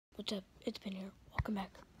what's up? It's Ben here. Welcome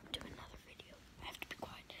back to another video. I have to be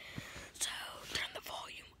quiet. So, turn the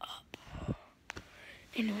volume up.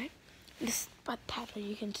 Anyway, this by the title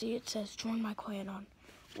you can see it says join my clan on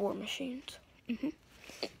War Machines.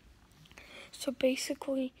 So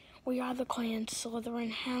basically, we are the clan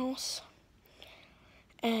Slytherin house.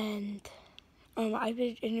 And I've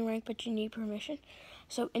been in rank, but you need permission.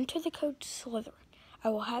 So enter the code Slytherin. I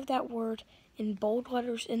will have that word in bold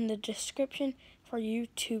letters in the description for you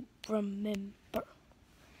to remember.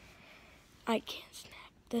 I can't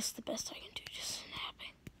snap. This is the best I can do, just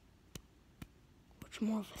snapping. Which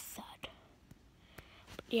more of a thud.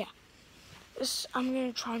 But yeah. I'm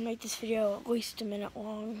going to try and make this video at least a minute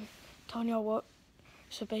long. Telling y'all what.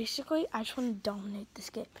 So basically, I just want to dominate this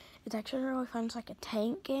game. It's actually really fun. It's like a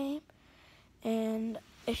tank game. And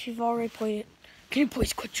if you've already played it, can you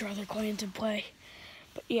please quit your other clans and play?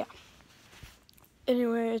 But yeah.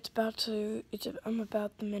 Anyway, I'm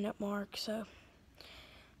about the minute mark, so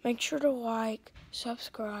make sure to like,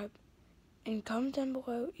 subscribe, and comment down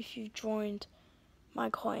below if you've joined my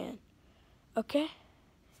clan. Okay?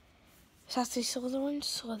 Sassy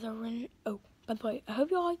Slytherin. Oh, by the way, I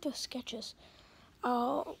hope you like those sketches.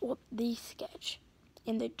 Well, the sketch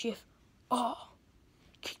and the GIF. Oh,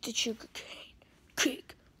 kick the sugar cane.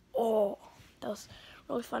 Kick. Oh, that was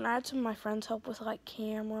really fun. I had some of my friends help with like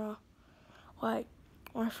camera. Like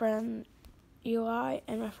my friend Eli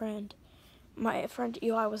and my friend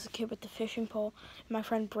Eli was the kid with the fishing pole. My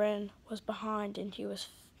friend Bryn was behind and he was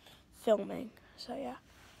filming. So yeah,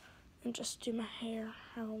 and just do my hair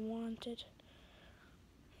how I wanted,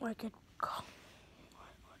 like it.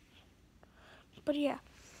 But yeah,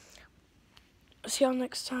 see y'all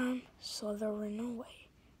next time. Slytherin away,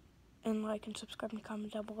 and like and subscribe and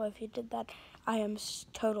comment down below if you did that. I am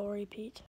total repeat.